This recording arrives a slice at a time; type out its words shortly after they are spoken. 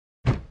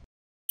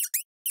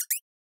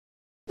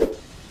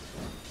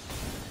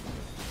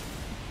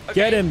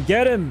Get him,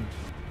 get him.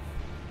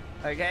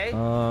 Okay.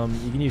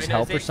 You can use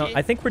help or something.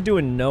 I think we're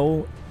doing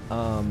no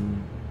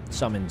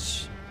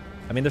summons.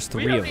 I mean, there's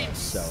 3 of us,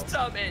 so.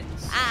 Summons.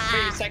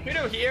 Wait, is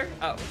Sykkuno here?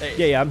 Oh, there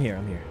yeah, I'm here.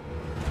 I'm here.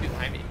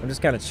 Behind me. I'm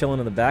just kind of chilling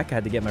in the back. I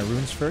had to get my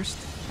runes first.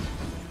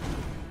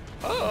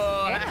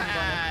 Oh, you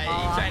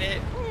tried it.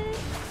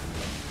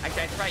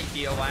 Actually, I tried to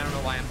heal. I don't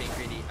know why I'm being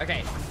greedy.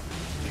 Okay.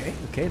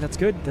 Okay, that's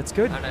good. That's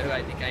good. I don't know who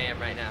I think I am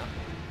right now.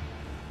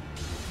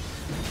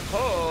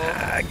 Oh.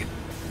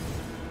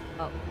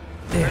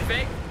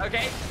 Perfect.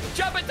 Okay.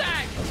 Jump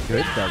attack. That's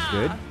good. That's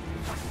good.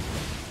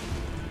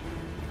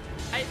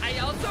 I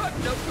also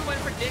have no clue when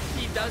to predict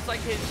he does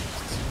like his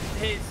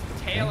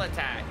tail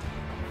attack.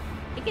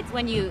 I think it's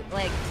when you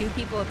like 2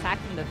 people attack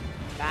from the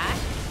back.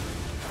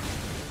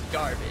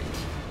 Garbage.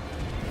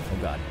 Oh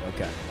god.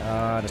 Okay.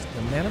 Just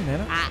mana.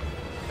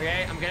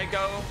 Okay, I'm gonna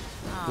go.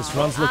 This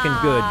run's looking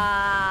good.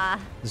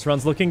 This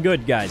run's looking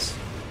good, guys.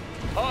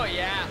 Oh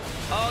yeah.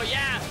 Oh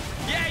yeah.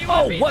 Yeah. You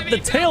oh, what the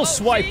tail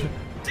swipe?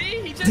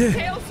 See, he just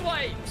tail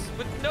swipes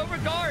with no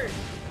regard.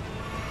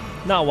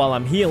 Not while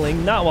I'm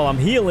healing. Not while I'm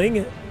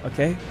healing.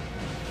 Okay.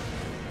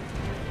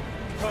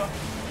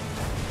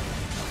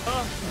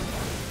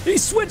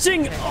 He's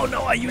switching. Oh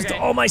no! I used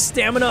all my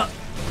stamina.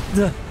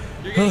 You're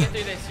gonna get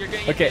through this. You're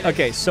gonna get through this.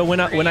 Okay. So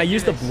when I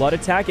use the blood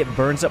attack, it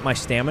burns up my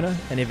stamina,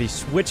 and if he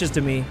switches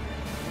to me,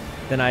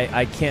 then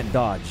I can't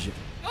dodge.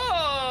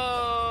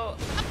 Oh!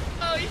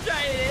 Oh! He's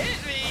trying to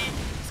hit me.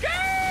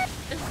 Skirt!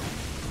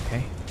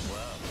 Okay.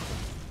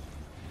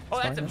 Oh,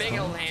 that's a big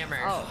old hammer.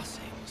 Oh.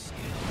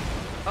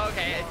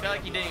 Okay, I feel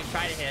like you didn't even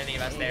try to hit any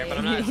of us there, but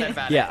I'm not upset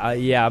about it.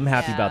 Yeah, I'm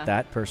happy about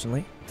that,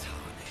 personally.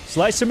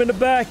 Slice him in the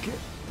back.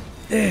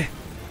 But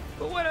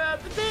what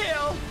about the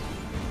tail?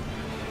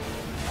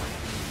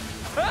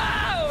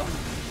 Oh!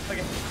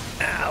 Okay.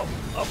 Ow.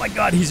 Oh my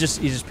god, he's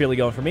just purely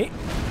going for me.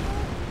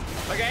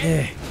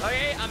 Okay.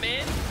 Okay, I'm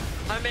in.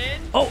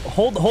 Oh,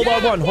 hold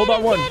R1. Hold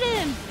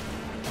R1.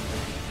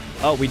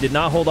 Oh, we did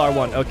not hold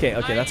R1. Okay,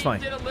 that's fine.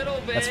 Did a little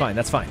bit.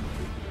 That's fine.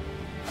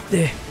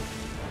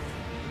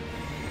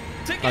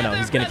 Oh no,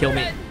 he's gonna kill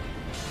me.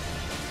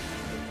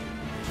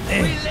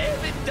 We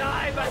live and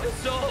die by the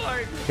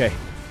sword. Okay.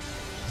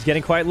 He's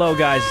getting quite low,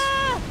 guys.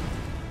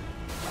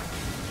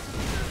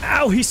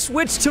 Ow, he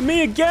switched to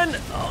me again.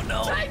 Oh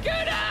no.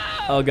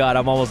 Oh god,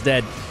 I'm almost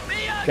dead.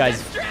 Guys.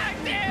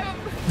 Distract him.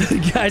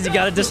 Guys, you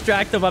gotta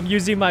distract him. I'm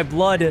using my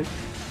blood.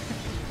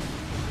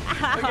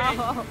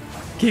 Ow.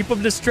 Keep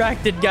him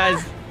distracted,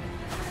 guys.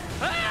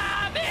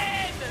 I'm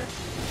in.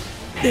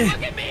 Hey,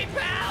 look at me,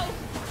 pal.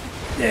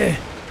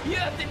 You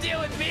have to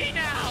deal with me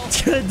now.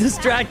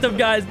 Distract him,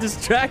 guys.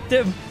 Distract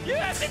him. You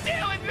have to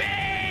deal with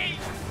me.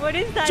 What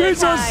is that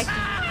Jesus.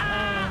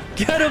 attack?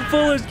 Get him,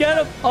 foolish. Get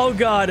him. Oh,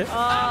 God.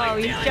 Oh,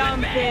 he's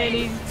jumping.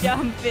 He's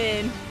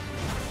jumping.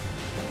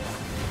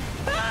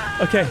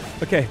 Okay.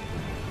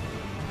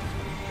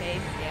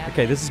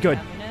 Okay, this is good.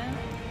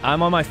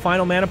 I'm on my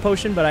final mana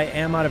potion, but I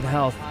am out of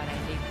health. God, I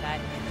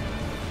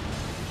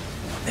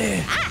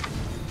hate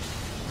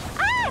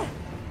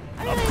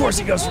that. Of course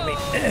he goes for me.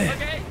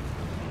 Okay.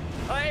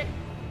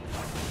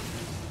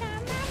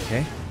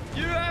 Okay.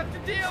 You have to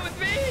deal with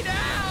me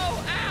now.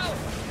 Ow.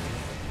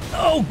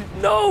 Oh,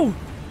 no.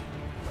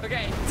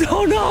 Okay.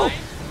 Oh, no.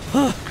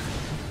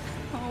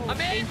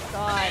 I'm in.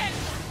 God.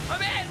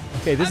 I'm in.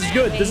 Okay, this is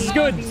good. This is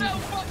good. I'm so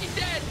fucking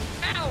dead.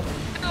 Ow.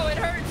 Ow, it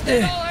hurts.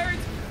 It all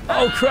hurts.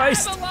 Oh,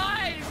 Christ. I'm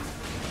alive.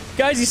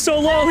 Guys, he's so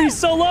low. He's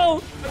so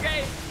low.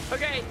 Okay.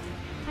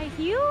 I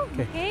heal?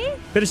 Okay.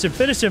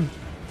 Finish him.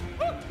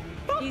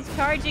 He's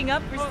charging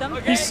up for something.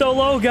 Okay. He's so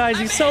low, guys.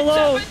 He's so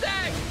low.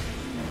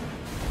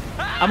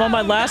 I'm on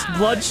my last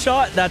blood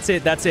shot. That's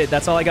it.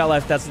 That's all I got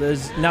left.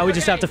 Now we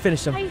just have to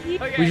finish him.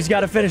 We just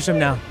gotta finish him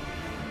now.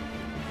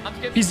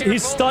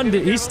 He's stunned.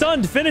 He's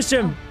stunned. Finish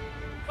him.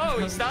 Oh,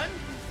 he's stunned?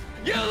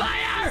 You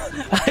liar!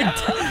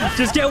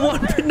 Just get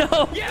one.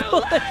 No.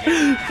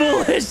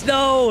 Foolish.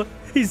 No.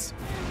 He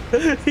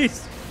wasn't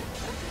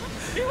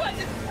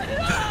stunned at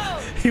all.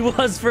 He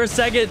was for a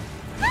second.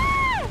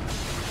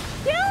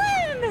 Kill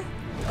him!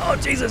 Oh,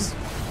 Jesus.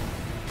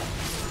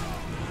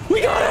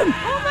 We got him.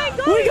 Oh my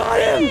God! We got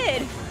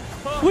him.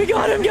 We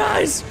got him,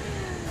 guys.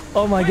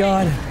 Oh my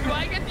God. Do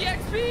I get the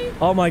XP?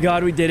 Oh my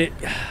God, we did it.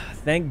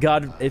 Thank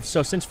God.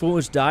 Since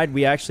Foolish died,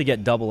 we actually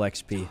get double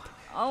XP.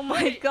 Oh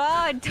my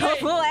God!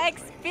 Double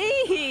XP!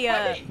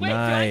 Wait,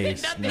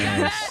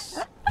 Nice.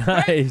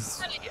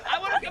 I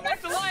want to come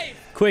back to life.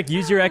 Quick,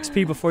 use your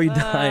XP before you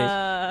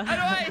die. How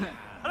do I come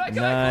back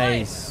to life?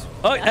 Nice.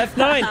 Oh,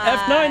 F9,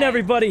 F9,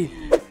 everybody.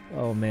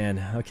 Oh man.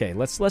 Okay,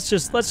 let's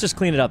just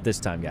clean it up this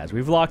time, guys.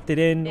 We've locked it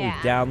in. Yeah.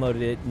 We've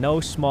downloaded it. No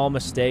small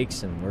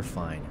mistakes, and we're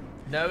fine.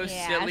 No as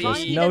long as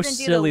he No doesn't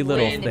do silly the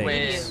little win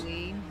things.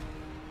 immediately.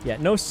 Yeah,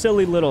 no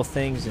silly little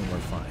things, and we're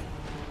fine.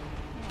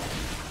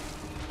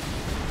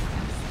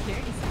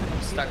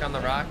 Stuck on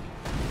the rock.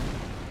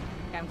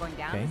 Okay, I'm going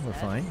down. Okay, the we're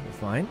steps. fine. We're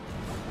fine.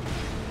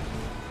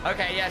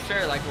 Okay, yeah,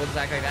 sure. Like, we'll just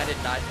act like that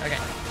didn't die. Okay.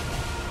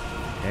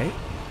 Okay.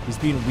 He's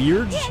being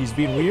weird. He's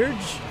being weird.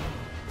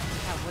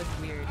 That was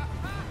weird.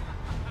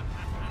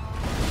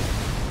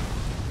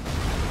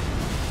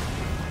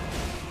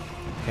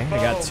 Okay,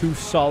 I got 2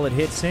 solid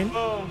hits in.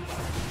 Boom.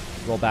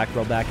 Roll back.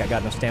 I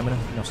got no stamina.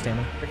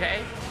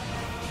 Okay.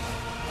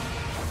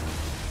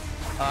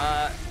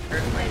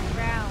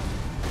 Ground.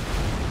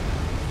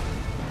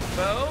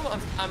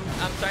 Boom.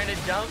 I'm trying to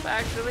jump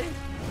actually.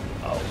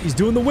 Oh, he's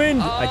doing the wind.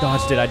 I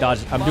dodged it.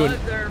 I'm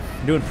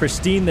doing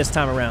pristine this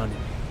time around.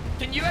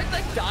 Can you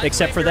like dodge?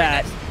 Except for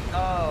that.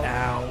 Oh.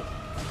 Ow.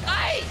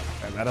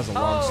 That has a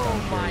long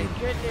stun period. Oh my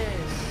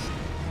goodness.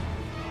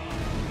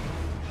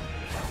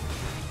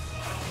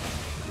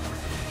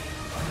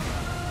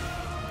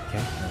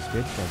 Okay, that's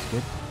good.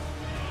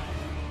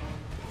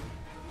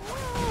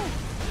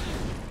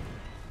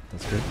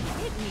 That's good.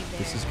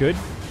 This is good.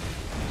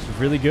 This is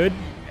really good.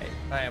 Okay.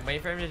 All right,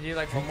 wait for him to do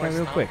like one more real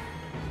stomp. quick.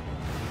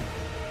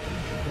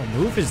 What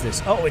move is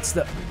this? Oh, it's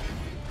the...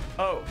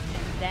 Oh.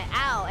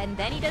 Ow, and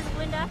then he does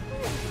wind after?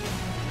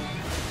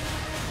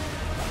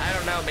 I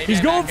don't know. Maybe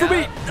He's going for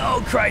me. up.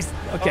 Oh, Christ.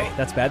 Okay, Oh.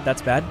 that's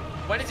bad.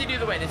 When does he do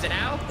the wind? Is it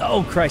now?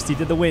 Oh, Christ, he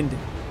did the wind.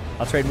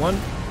 I'll trade one.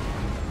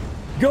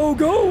 Go!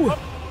 Oh.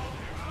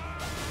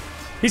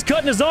 He's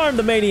cutting his arm,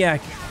 the maniac.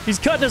 He's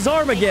cutting his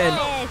arm again.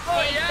 Oh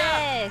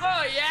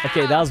yeah.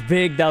 Okay, that was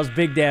big. That was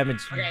big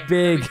damage. Okay,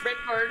 Big. We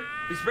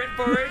sprint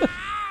forward.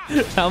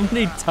 How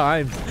many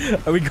times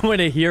are we going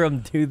to hear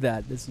him do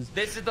that? This is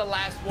the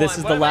last one. This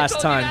is the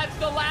last time. That's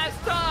the last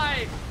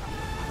time.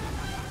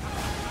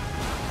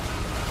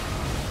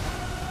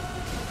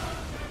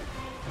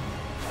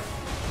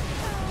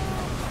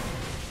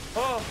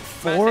 Oh,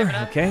 4.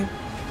 Okay.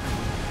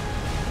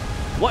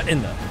 What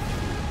in the...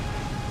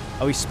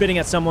 Oh, he's spitting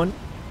at someone.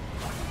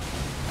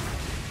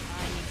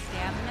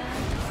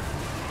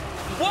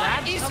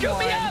 What? He scooped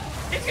me up.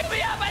 He scooped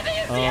me up. I think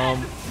it's the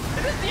end.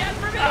 Is this the end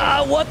for me?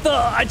 What the?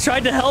 I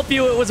tried to help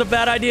you. It was a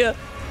bad idea.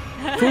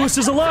 Foos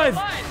is alive.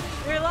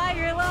 You're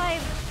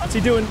alive. What's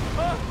he doing?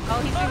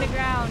 Oh, he's in the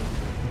ground.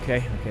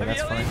 Okay,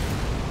 that's fine.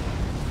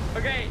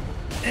 Okay.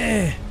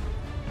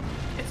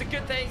 It's a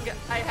good thing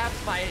I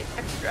have my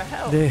extra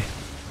health.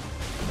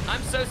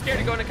 I'm so scared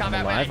to go into combat.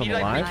 I'm alive, I need to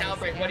I'm alive.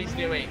 recalibrate what he's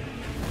doing.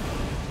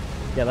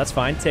 Yeah, that's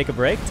fine. Take a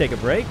break.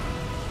 Okay,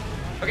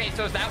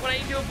 so is that what I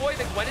need to avoid?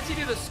 Like, when does he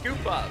do the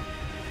scoop up?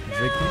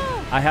 No.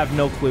 I have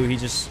no clue. We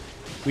just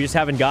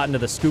haven't gotten to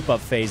the scoop up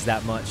phase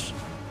that much.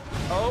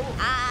 Oh,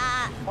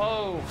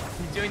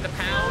 he's doing the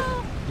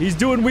pound. He's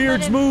doing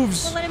weird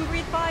moves. We'll let him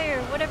breathe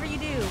fire, whatever you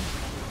do.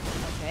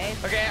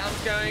 Okay, I'm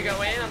just gonna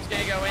go in.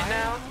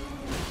 Now.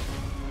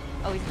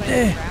 Oh, he's putting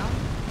it on the ground.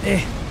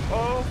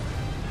 Oh.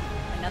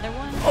 Another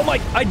one. Oh my!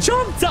 I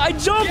jumped.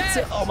 Yes!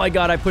 Oh my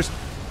God! I pushed.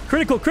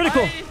 Critical. I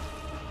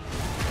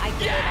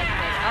did. Yeah!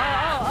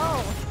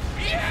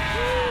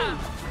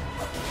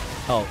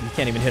 Oh, you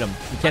can't even hit him.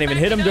 You can't even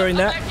hit him during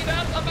that. I'm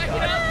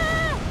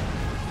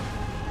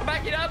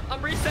backing up.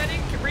 I'm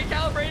resetting,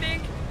 recalibrating.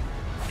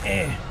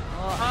 I'm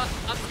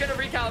just gonna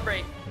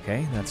recalibrate.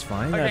 Okay, that's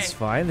fine. That's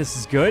fine. This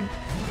is good.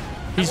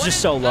 He's just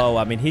so low.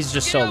 I mean, he's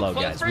just so low,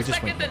 guys. We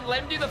just went. Then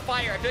let him do the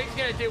fire. I feel like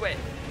he's gonna do it.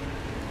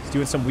 He's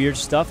doing some weird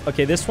stuff.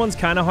 Okay, this one's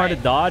kind of hard to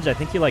dodge. I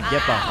think you like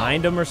get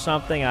behind him or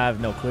something. I have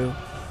no clue.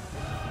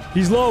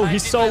 He's low.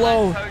 He's so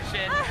low. He's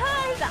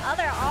the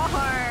other arm.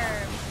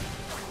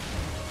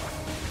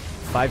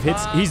 5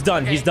 hits. He's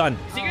done. Okay. He's done.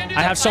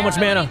 I have so much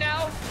mana.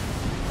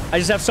 I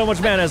just have so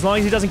much mana. As long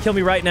as he doesn't kill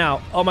me right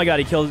now. Oh my God,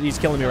 he's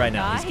killing me right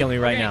now. He's killing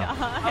me right now.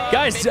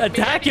 Guys,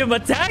 attack him.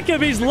 Attack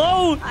him. He's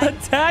low.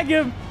 Attack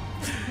him.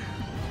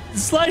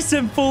 Slice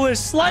him, foolish.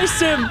 Slice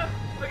him.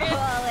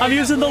 I'm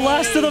using the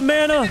last of the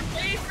mana.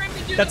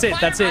 That's it.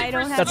 That's it.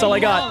 That's all I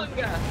got.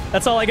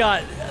 That's all I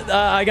got.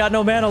 I got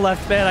no mana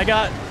left, man.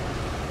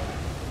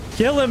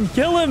 Kill him.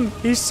 Kill him.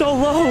 He's so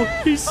low.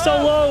 He's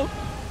so low.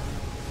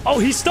 Oh,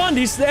 he's stunned.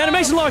 He's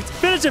animation locked.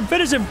 Finish him.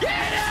 Finish him.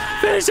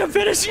 Finish him.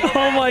 Finish him.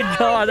 Oh my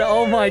God.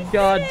 Oh my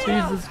God.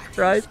 Jesus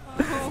Christ.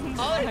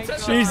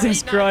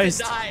 Jesus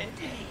Christ.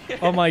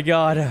 Oh my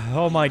God.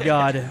 Oh my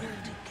God.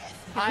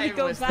 That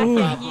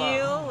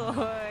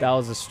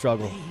was a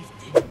struggle.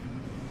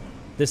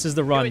 This is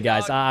the run,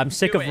 guys. I'm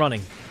sick of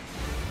running.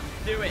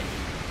 Do it.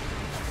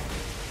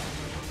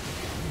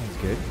 That's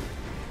good.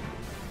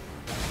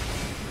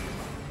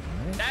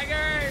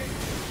 Dagger!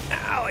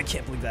 Ow, I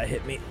can't believe that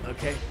hit me.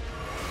 Okay.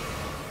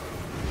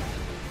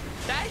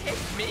 That hit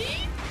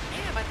me?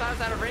 Damn, I thought I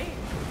was out of range.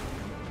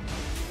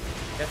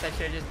 Guess I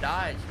should have just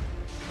dodged.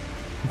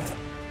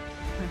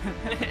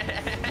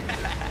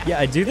 Yeah,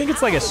 I do think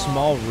it's like a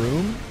small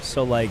room,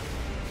 so like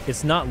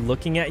it's not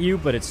looking at you,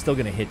 but it's still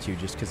gonna hit you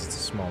just because it's a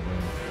small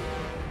room.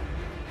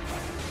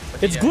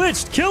 It's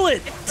glitched. Kill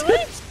it.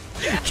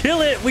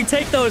 Kill it. We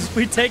take those.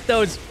 We take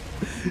those.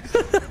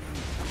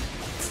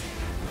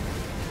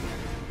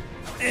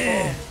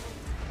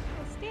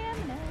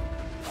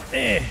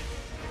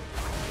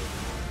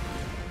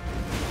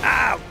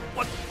 Ah!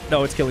 What?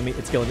 No, it's killing me.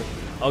 It's killing me.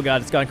 Oh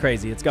God, it's gone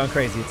crazy. It's gone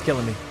crazy. It's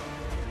killing me.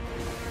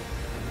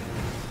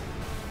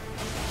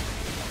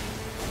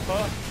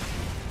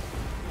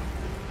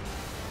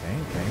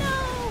 Okay.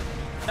 No.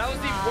 That was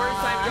the worst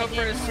time to go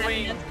for a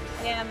swing.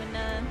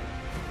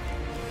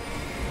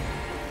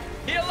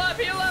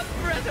 Heal up,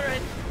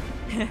 brethren.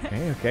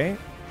 Okay.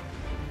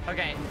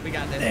 Okay, we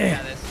got this. We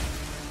got this.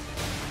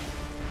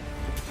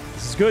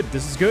 This is good.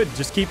 This is good.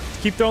 Just keep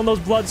throwing those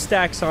blood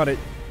stacks on it.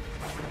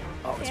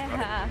 Oh, it's running.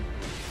 Yeah.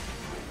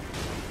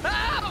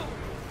 Ow!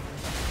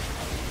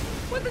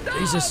 What the dog?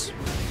 Jesus.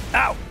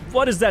 Ow.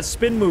 What is that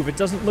spin move? It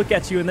doesn't look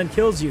at you and then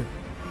kills you.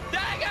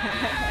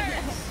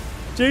 Daggers!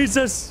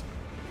 Jesus.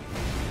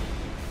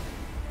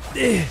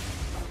 It's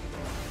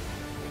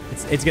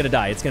gonna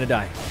die. It's gonna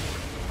die.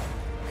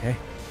 Okay.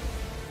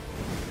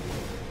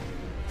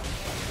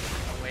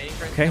 I'm waiting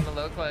for it Okay. to come a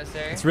little closer.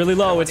 It's really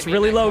low. It's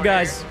really low,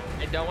 guys.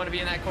 I don't want to be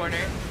in that corner.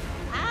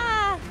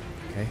 Ah!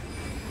 Okay.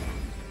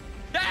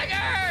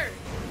 Dagger!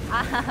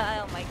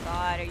 Oh my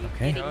god, are you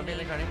Okay. Don't kidding be in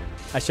the me? corner.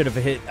 I should have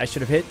hit. I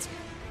should have hit.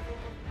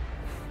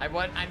 I'm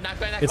not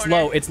going that It's corner.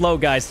 low. It's low,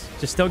 guys.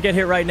 Just don't get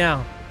hit right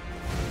now.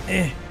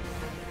 I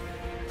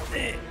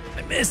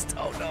missed.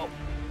 Oh, no.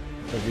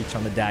 The reach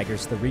on the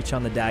daggers. The reach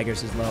on the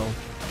daggers is low.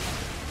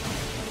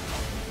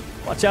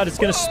 Watch out. It's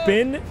going to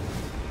spin.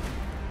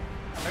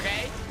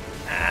 Okay.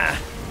 Ah.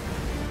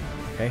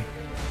 Okay.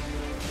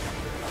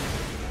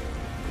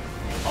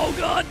 Oh,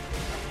 God.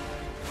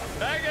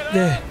 Back it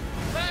Yeah. up!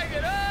 Back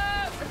it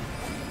up!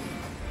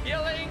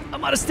 Healing!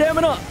 I'm out of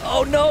stamina.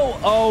 Oh, no.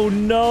 Oh,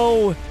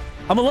 no.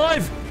 I'm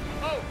alive.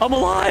 Oh! I'm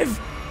alive.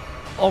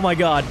 Oh, my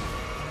God.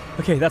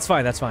 Okay, that's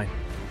fine. That's fine.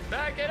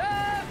 Back it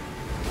up!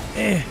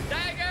 Eh.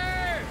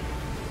 Dagger!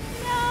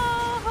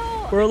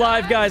 No! We're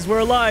alive, guys. We're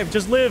alive.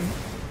 Just live.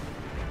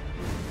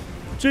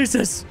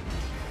 Jesus.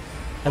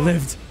 I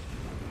lived.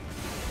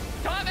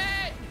 Stop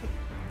it!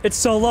 It's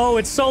so low.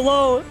 It's so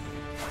low.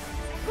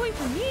 Going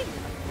for me?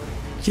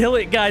 Kill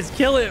it, guys.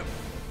 Kill it.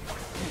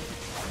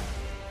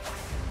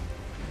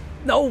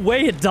 No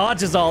way it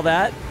dodges all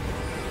that.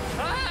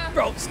 Ah!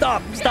 Bro,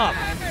 stop. Stop.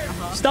 Dagger!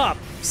 Stop.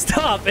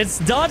 Stop. It's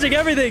dodging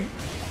everything.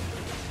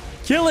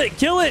 Kill it.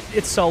 Kill it.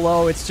 It's so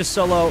low. It's just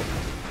so low.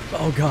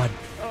 Oh, God.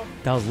 Oh.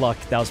 That was luck.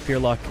 That was pure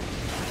luck.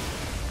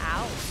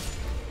 Ow.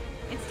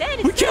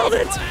 Instead, We killed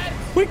it.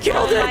 We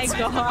killed Oh my it.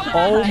 god.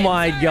 Oh,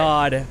 my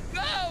God.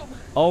 Go!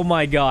 Oh,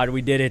 my God.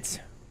 We did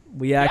it.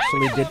 We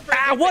actually did.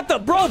 Ah, what the?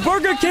 Bro,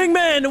 Burger King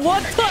man.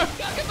 What the?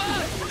 Fuck him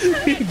up!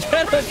 Get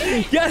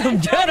him. Get him.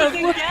 Get You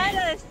him. can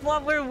get us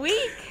while we're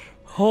weak.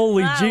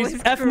 Holy That jeez. was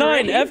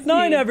F9. crazy.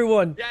 F9,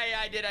 everyone. Yeah,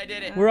 I did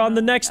it. We're on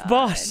the next God.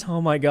 boss.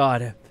 Oh, my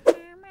God. What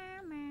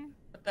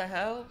the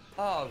hell?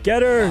 Oh.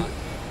 Get her. fuck.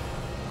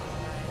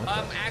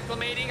 I'm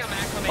acclimating.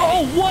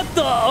 Oh, what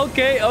the?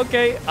 Okay,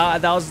 okay.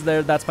 That was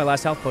there. That's my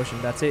last health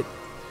potion. That's it.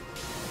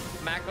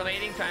 I'm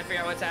acclimating, trying to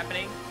figure out what's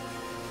happening.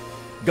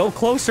 Go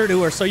closer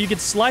to her so you can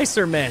slice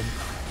her, man.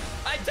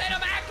 I said I'm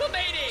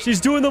acclimating!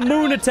 She's doing the I don't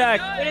know moon what she's attack.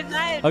 doing. What is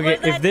that? Okay,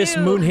 What does if that this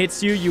do? moon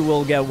hits you, you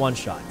will get one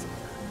shot.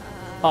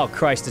 Oh,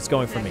 Christ, it's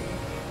going for me.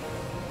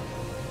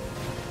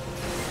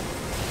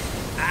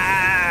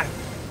 Ah!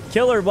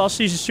 Kill her while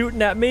she's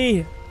shooting at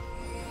me.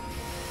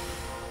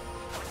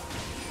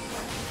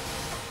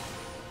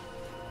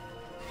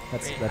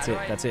 That's Wait, that's how it.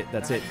 do I- That's it.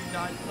 That's how it. do you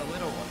dodge the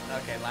little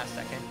one? Okay, last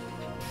second.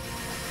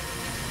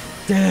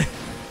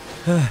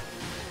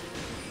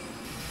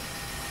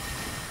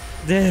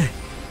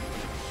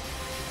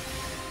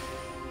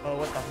 Oh,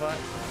 what the fuck?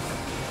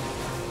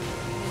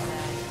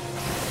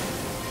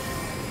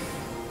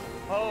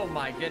 Oh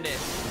my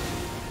goodness.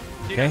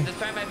 Dude, Okay. I'm just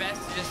trying my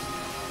best to just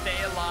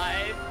stay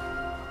alive.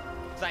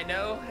 Because I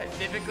know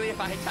typically if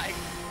I die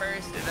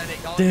first and then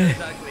it all goes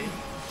ugly.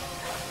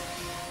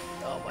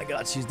 Oh my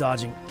God, she's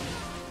dodging.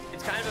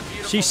 It's kind of a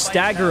beautiful She's fight,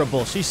 though.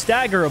 staggerable. She's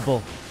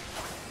staggerable.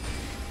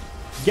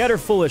 Get her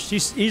foolish.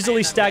 She's easily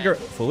And I'm stagger.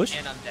 dead. Foolish?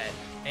 And I'm dead.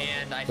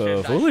 And I should have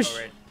died foolish?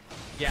 forward.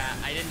 Yeah,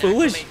 I didn't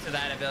Foolish? acclimate to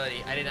that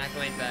ability. I didn't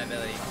acclimate to that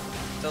ability.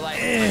 So like,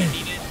 when I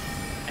needed,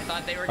 I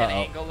thought they were gonna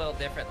Uh-oh. angle a little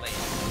differently.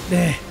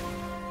 Eh.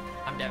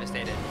 I'm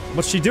devastated.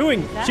 What's she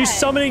doing? That? She's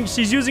summoning.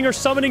 She's using her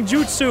summoning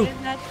jutsu. What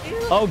does that do?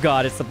 Oh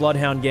God, it's the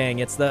Bloodhound Gang.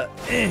 It's the.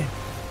 Why did you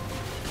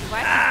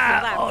Ah,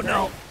 kill that oh,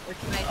 no. bird? Or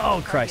can I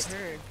Oh, target Christ.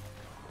 her?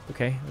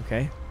 Okay,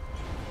 okay.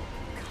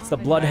 It's the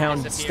Oh,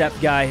 Bloodhound disappeared.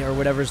 Step guy or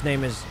whatever his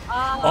name is.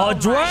 Oh, my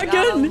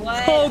dragon! God,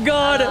 what? Oh,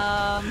 God.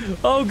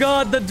 Oh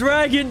God, the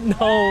dragon! No!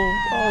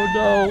 Oh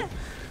no!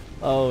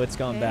 Oh, it's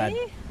gone bad.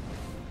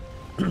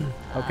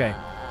 Okay.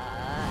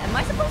 Am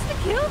I supposed to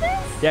kill this?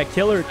 Yeah,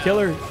 kill her, kill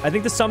her. I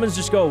think the summons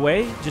just go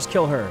away. Just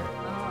kill her.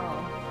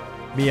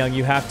 Oh. Miyoung,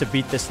 you have to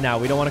beat this now.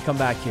 We don't want to come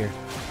back here.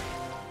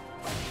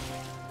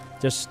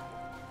 Just,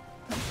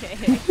 Okay.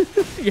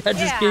 yeah,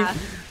 just keep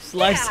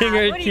slicing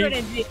her. What are you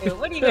gonna do?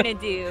 What are you gonna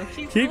do?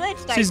 She's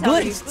glitched. She's I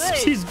tell you, glitched.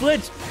 She's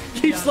glitched.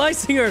 Keep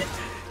slicing her.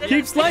 There's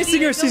Keep 50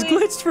 slicing her. She's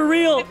billion- glitched for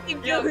real. 50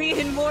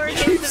 billion more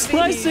hits. Keep of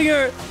slicing me.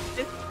 her.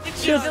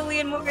 50 Just-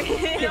 billion more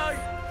hits.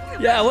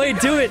 Yeah, wait,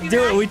 do it.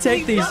 Do it. We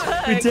take these.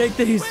 We take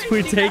these.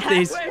 We take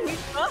these. Actually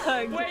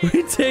bugged. Wait,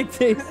 We take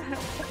these. we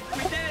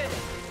did it!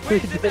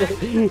 Wait, is this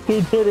We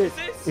did it.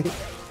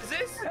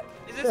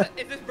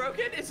 is this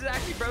broken? Is this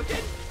actually broken?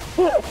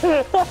 Wait,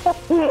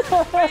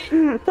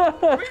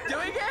 are we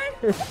doing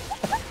it?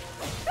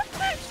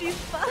 She's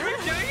Are we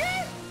bugged. doing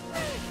it?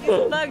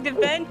 She's bugged.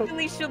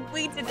 Eventually she'll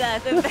bleed to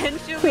death.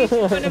 Eventually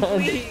she's gonna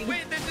bleed.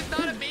 Wait, this is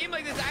not a meme?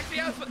 Like, this is actually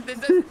how this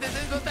this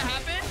supposed to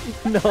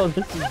happen? No,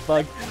 this is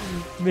bugged.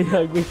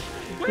 Miyoung,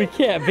 we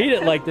can't beat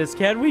it like this,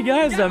 can we,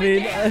 guys? Yeah, I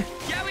mean, yeah,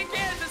 we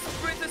can.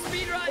 It's a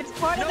speed run. It's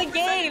part of the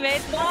game.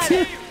 It's not.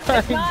 I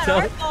It's not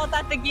our fault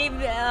that the game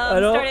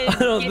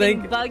started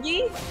getting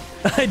buggy.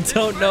 I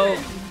don't know.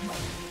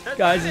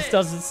 Guys, this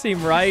doesn't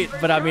seem right,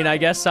 but I mean, I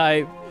guess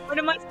What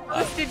am I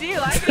supposed to do?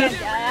 I can't.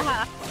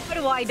 How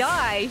do I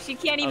die? She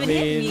can't even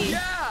hit me.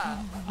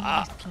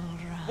 Yeah.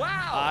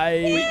 Wow.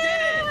 We did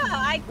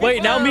it.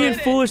 Wait, now me and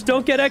Foolish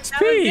don't get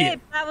XP.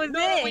 That was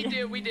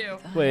it. We do.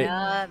 Wait.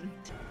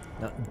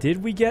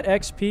 Did we get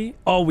XP?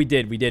 Oh, we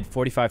did. We did.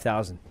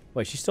 45,000.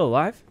 Wait, she's still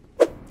alive?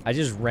 I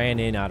just ran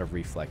in out of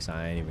reflex.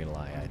 I ain't even gonna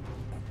lie.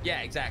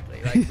 Yeah,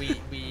 exactly. Like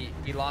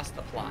we lost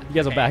the plot. You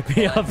guys will back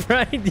me up,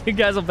 right? You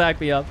guys will back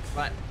me up.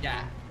 But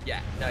yeah.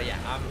 No,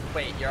 yeah.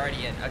 Wait, you're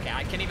already in. Okay,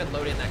 I can't even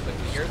load in that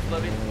quickly. Yours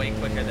loaded way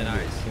quicker than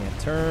ours. Can't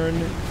turn.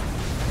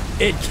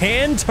 It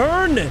can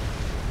turn.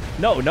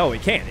 No,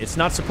 it can't. It's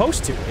not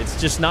supposed to. It's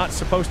just not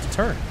supposed to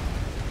turn.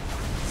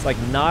 It's like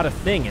not a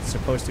thing it's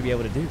supposed to be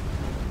able to do.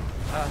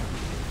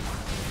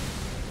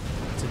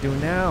 What's it doing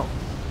now?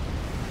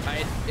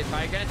 If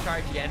I'm gonna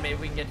charge again, maybe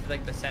we can get to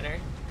like the center.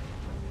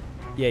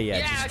 Yeah,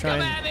 just try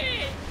come at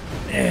me!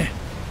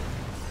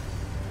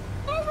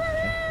 Over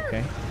here!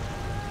 Okay.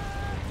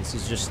 This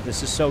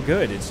is so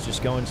good. It's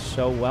just going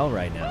so well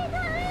right now.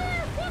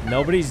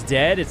 Nobody's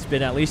dead. It's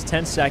been at least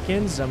 10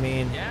 seconds. I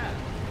mean... Yeah.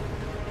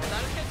 I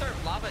thought it was gonna start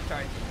lava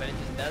charging, but it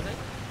just doesn't.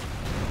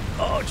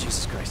 Oh,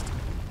 Jesus Christ.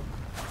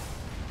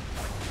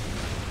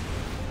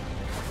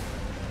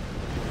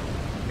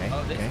 Okay,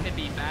 oh, this could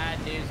be bad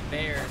news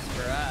bears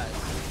for us.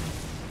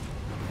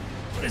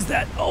 What is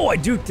that? Oh, I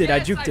juked it.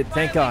 Yes, I juked it.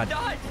 Thank God.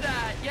 Dodged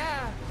that.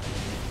 Yeah.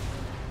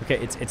 Okay,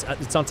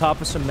 it's on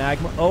top of some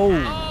magma. Oh.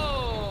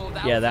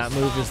 Yeah, that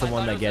move is the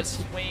one that gets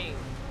you.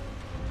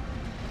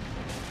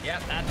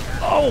 Yep, that's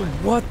Oh,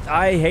 what?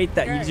 I hate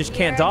that. You just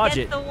can't dodge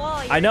it.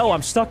 I know.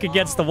 I'm stuck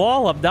against the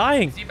wall. I'm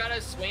dying. Is he about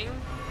to swing?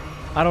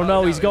 I don't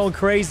know. He's going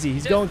crazy.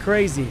 He's going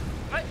crazy.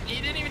 What?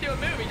 He didn't even do a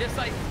move. He just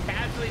like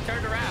casually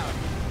turned around.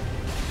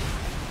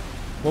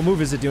 What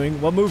move is it doing?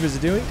 What move is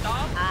it doing?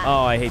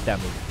 Oh, I hate that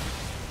move.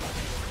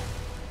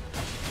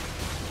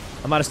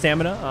 I'm out of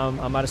stamina.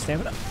 I'm out of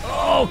stamina.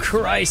 Oh,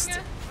 Christ.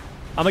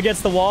 I'm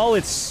against the wall.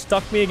 It's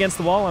stuck me against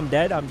the wall. I'm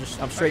dead. I'm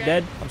straight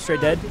dead. I'm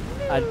straight dead.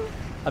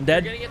 I'm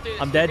dead.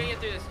 I'm dead.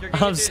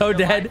 I'm so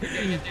dead.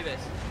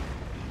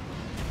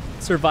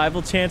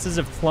 Survival chances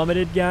have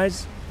plummeted,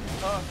 guys.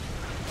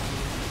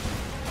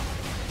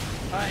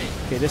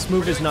 Okay, this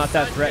move is not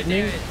that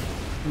threatening.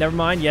 Never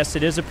mind. Yes,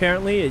 it is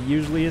apparently. It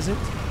usually isn't.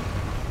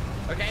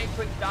 Okay,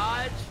 quick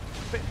dodge.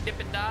 Quick dip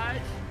and dodge.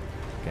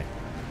 Okay.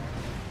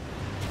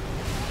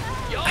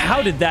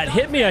 How did that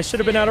hit me? I should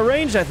have been out of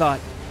range, I thought.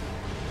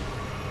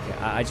 Okay,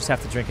 I just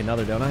have to drink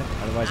another, don't I?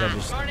 Otherwise, I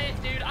just... Darn it,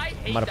 dude. I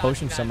hate I'm out of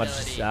potions. So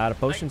much out of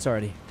potions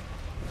already.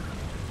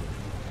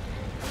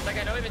 Like,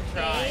 I don't even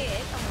try.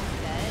 It's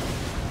almost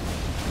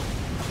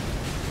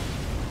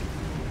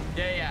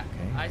dead. Yeah.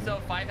 Okay. I still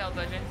have 5 health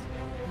legends.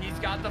 He's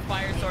got the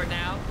fire sword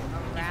now.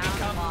 He's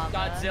become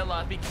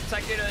Godzilla.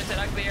 Sykkuno is an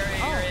ugly area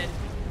you're in.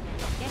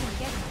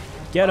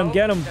 Get him.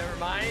 Never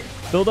mind.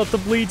 Build up the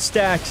bleed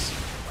stacks.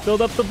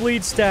 Build up the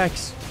bleed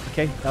stacks.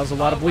 Okay, that was a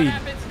lot of bleed. What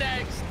happens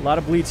next? A lot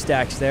of bleed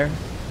stacks there.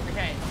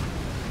 Okay.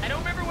 I don't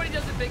remember what he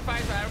does in Big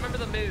Fire, so I don't remember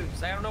the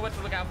moves. I don't know what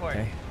to look out for.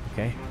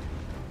 Okay.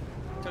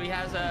 So he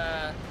has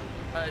a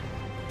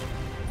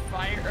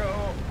fire.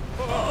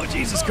 Oh,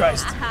 Jesus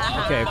Christ.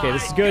 Okay,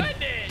 this is good.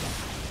 Goodness.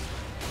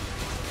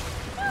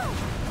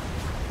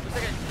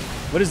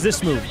 What is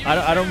this move?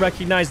 I don't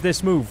recognize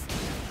this move.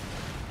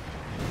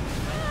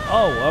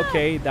 Oh,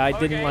 okay. I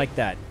didn't like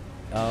that.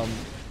 Oh.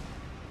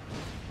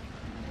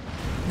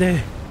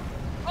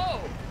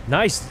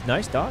 Nice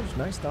dodge.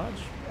 Nice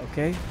dodge.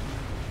 Okay.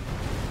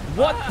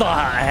 What the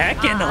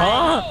heckin',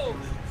 huh?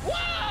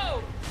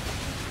 Whoa!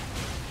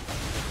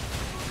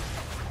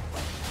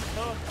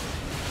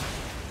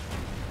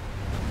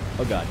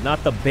 Oh God,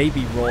 not the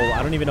baby roll.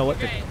 I don't even know what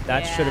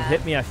that should have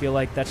hit me. I feel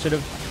like that should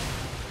have.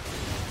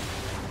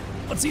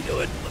 What's he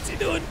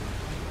doing?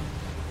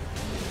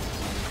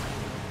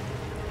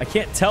 I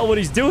can't tell what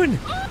he's doing.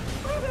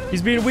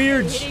 He's being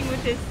weird. Hitting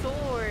with his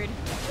sword.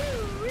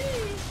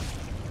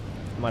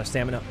 I'm out of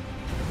stamina.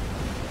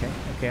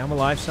 Okay, I'm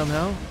alive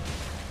somehow.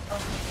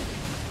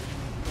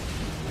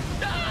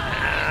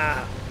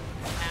 Ow,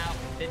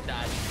 didn't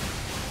die.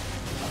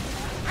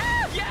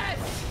 Yes!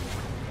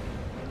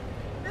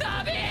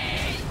 Nobby!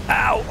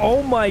 Ow!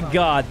 Oh my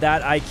God,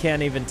 that I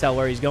can't even tell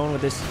where he's going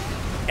with this.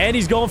 And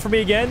he's going for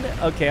me again.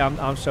 Okay,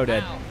 I'm so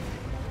dead. Wow.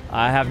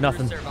 I have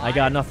nothing. I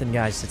got nothing,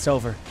 guys. It's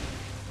over.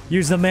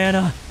 Use the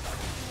mana.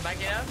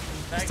 Back it up.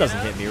 This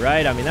doesn't hit me,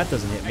 right? I mean, that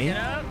doesn't hit me. Back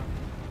it up.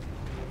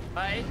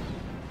 Right.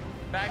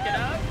 Back it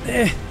up.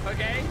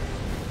 Okay.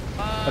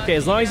 Okay,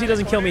 as long as he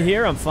doesn't kill me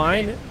here, I'm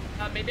fine. Okay.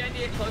 Maybe I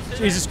need it closer.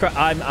 Jesus Christ.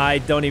 I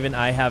don't even.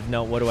 I have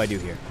no. What do I do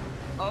here?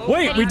 Oh,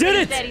 wait, we did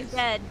it! He's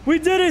dead. We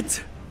did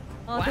it!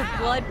 Oh, the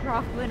blood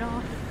proc went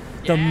off.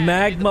 The Yeah,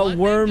 Magma dude,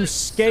 the Wyrm does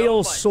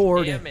scale so much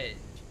sword. damage.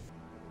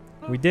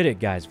 We did it,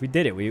 guys. We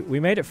did it. We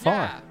made it far.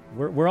 Yeah.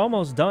 We're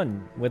almost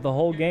done with the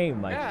whole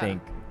game, I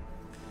think.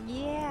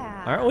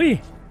 Yeah. Aren't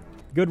we?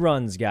 Good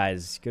runs,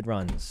 guys. Good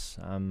runs.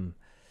 I'm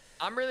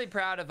really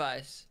proud of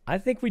us. I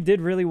think we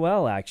did really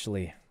well,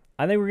 actually.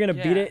 I think we're gonna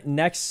beat it.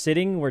 Next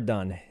sitting, we're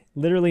done.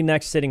 Literally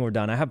next sitting, we're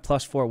done. I have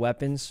 +4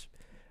 weapons.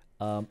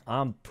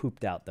 I'm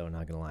pooped out though,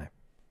 not gonna lie.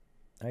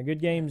 All right, good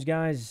games,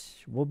 guys.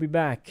 We'll be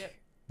back. Yep.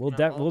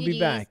 We'll be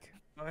back.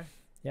 Okay.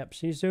 Yep.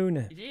 See you soon.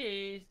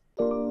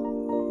 GG's.